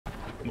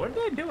What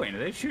are they doing? Are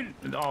they shooting?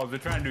 Oh, they're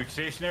trying to do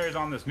stationaries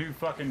on this new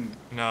fucking.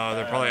 No,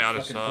 they're probably out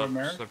of fucking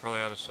subs. They're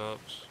probably out of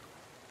subs.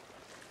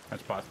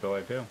 That's a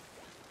possibility too.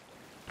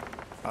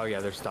 Oh yeah,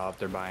 they're stopped.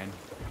 They're buying.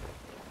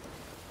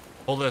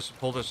 Pull this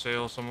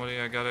sail, somebody.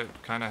 I got it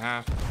kind of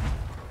half.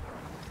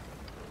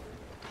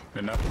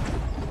 Good enough.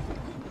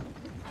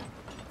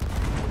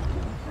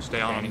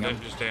 Stay on them.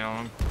 Just stay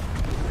on them.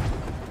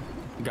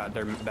 Got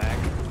their bag.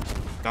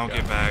 Don't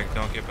get bagged.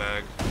 Don't get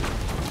bagged.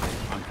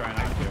 I'm trying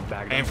not to.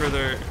 Bagged Aim them. for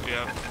their.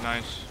 Yeah,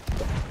 nice.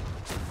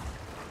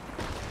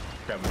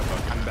 Grab the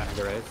fucking. I'm back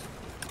to raise.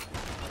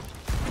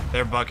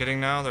 They're bucketing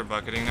now. They're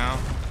bucketing now.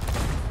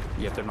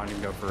 Yep, they're not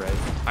even go for raise.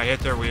 I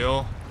hit their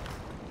wheel.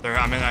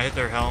 I hit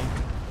their helm.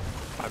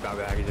 I got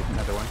bagged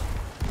another one.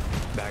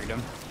 Bagged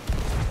him.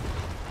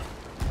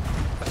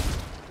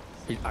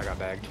 I got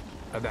bagged.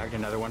 I bagged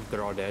another one.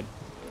 They're all dead.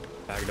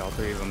 Bagged all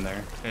three of them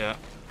there. Yeah.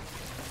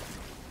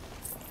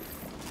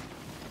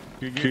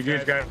 You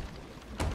guys.